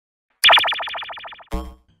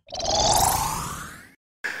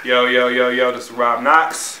Yo, yo, yo, yo, this is Rob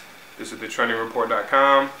Knox. This is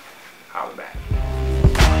thetrendingreport.com. Holla back.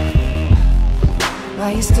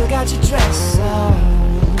 Why you still got your dress on?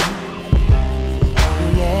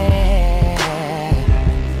 Yeah.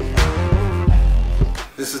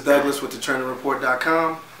 This is Douglas with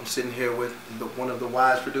thetrendingreport.com. I'm sitting here with one of the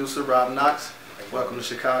wise producer, Rob Knox. Welcome to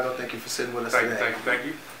Chicago. Thank you for sitting with us today. Thank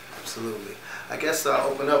you. Absolutely. I guess I'll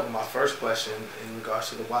open up with my first question in regards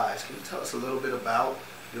to the wise. Can you tell us a little bit about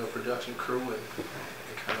your production crew and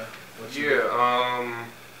kind of what you do?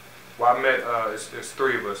 Well, I met, it's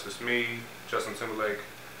three of us. It's me, Justin Timberlake,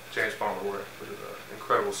 James Palmer, which is an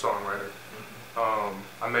incredible songwriter.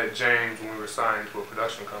 I met James when we were signed to a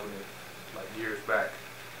production company like years back,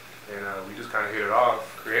 and we just kind of hit it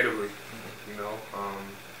off creatively. You know,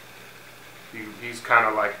 he's kind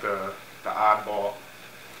of like the oddball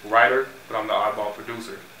writer, but I'm the oddball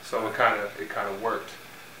producer. So it kind of worked,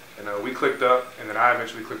 and we clicked up, and then I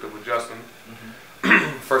eventually clicked up with Justin.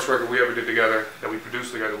 First record we ever did together that we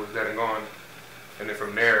produced together was Dead and Gone, and then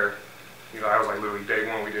from there, you know, I was like literally day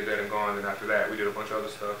one we did Dead and Gone, and after that we did a bunch of other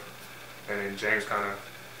stuff, and then James kind of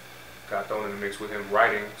got thrown in the mix with him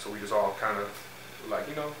writing, so we just all kind of were like,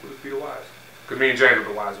 you know, we'll just be the wise, because me and James were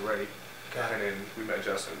the wise already, and then we met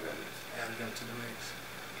Justin and added them to the mix,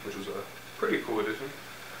 which was a pretty cool addition.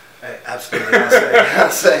 Hey, absolutely. I'll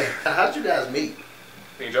say. How did you guys meet?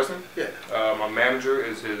 Me and Justin? Yeah. My manager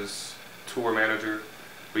is his tour manager,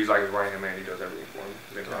 but he's like his right hand man. He does everything for him.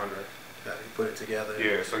 His name's Andre. Yeah, you put it together.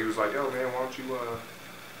 Yeah. So he was like, "Yo, man, why don't you?" He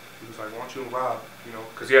was like, "Why don't you and Rob?" You know,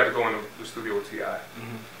 because he had to go in the studio with T.I.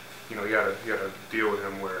 You know, he had a deal with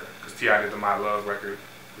him where, because T.I. did the My Love record,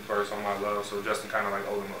 the verse on My Love, so Justin kind of like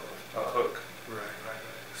owed him a hook. Right.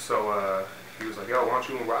 So he was like, "Yo, why don't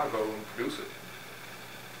you and Rob go and produce it?"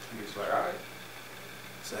 And he's like, "All right."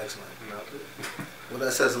 It's excellent. And that's it. Well,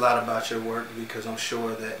 that says a lot about your work, because I'm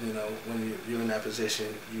sure that, you know, when you're in that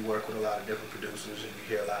position, you work with a lot of different producers and you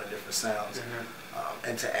hear a lot of different sounds.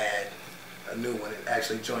 And to add a new one and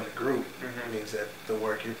actually join the group means that the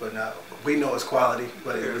work you're putting out, we know it's quality,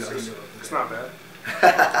 but it's not bad.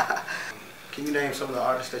 Can you name some of the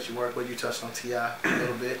artists that you work with? You touched on T.I. a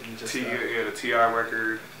little bit. And just, yeah, the T.I.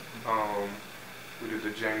 record. We did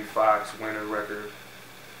the Jamie Foxx Winter record.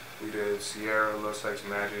 We did Sierra, Love Sex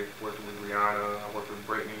Magic, worked with Rihanna, I worked with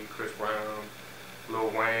Britney, Chris Brown,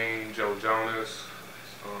 Lil Wayne, Joe Jonas,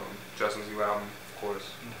 Justin's new album, of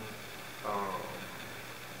course. A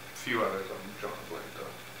few others I'm drawing a blank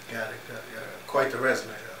though. Got it. Quite the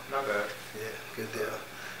resume though. Not bad. Yeah, good deal.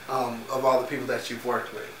 Of all the people that you've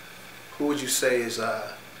worked with, who would you say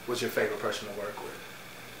was your favorite person to work with?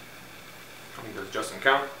 I mean, does Justin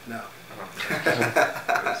count? No.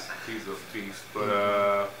 He's a beast,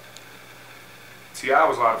 but T.I.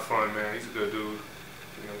 was a lot of fun, man. He's a good dude.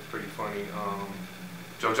 You know, he's pretty funny.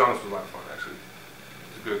 Joe Jonas was a lot of fun, actually.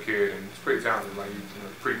 He's a good kid and he's pretty talented. Like, he's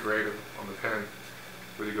pretty creative on the pen.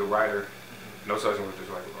 Really good writer. No Such was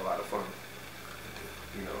just like a lot of fun.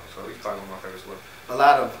 You know, so he's probably one of my favorites. A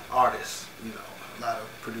lot of artists, you know, a lot of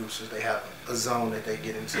producers, they have a zone that they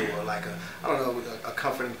get into, or like a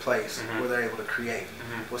comforting place where they're able to create.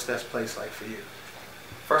 What's that place like for you?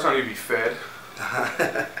 First, I need to be fed.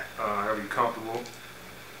 I gotta be comfortable.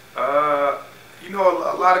 You know,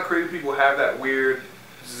 a lot of creative people have that weird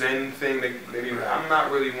zen thing. I'm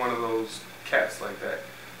not really one of those cats like that.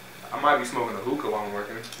 I might be smoking a hookah while I'm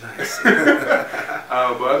working. Nice. But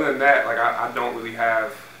other than that, like I don't really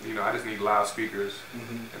have. You know, I just need loud speakers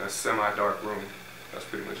in a semi-dark room. That's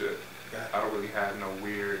pretty much it. I don't really have no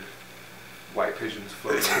weird white pigeons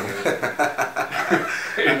floating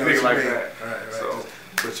anything like that. Right. So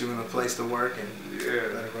put you in a place to work and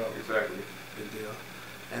let it roll. Exactly. Good deal.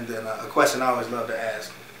 And then a question I always love to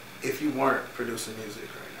ask: if you weren't producing music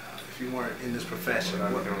right now, if you weren't in this profession,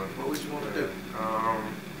 what would you want to do? I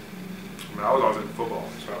mean, I was always into football,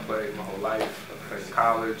 so I played my whole life. I played in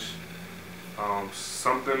college.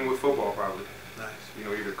 Something with football, probably. Nice. You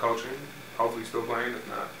know, either coaching, hopefully still playing. If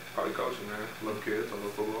not, probably coaching, man. I love kids. I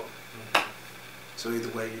love football. So either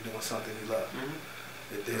way, you're doing something you love.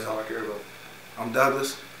 That's all I care about. I'm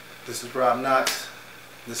Douglas. This is Rob Knox.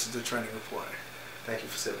 This is The Trending Reporter. Thank you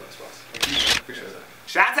for sitting with us, boss. Thank you. Appreciate that.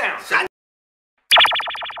 Shot down.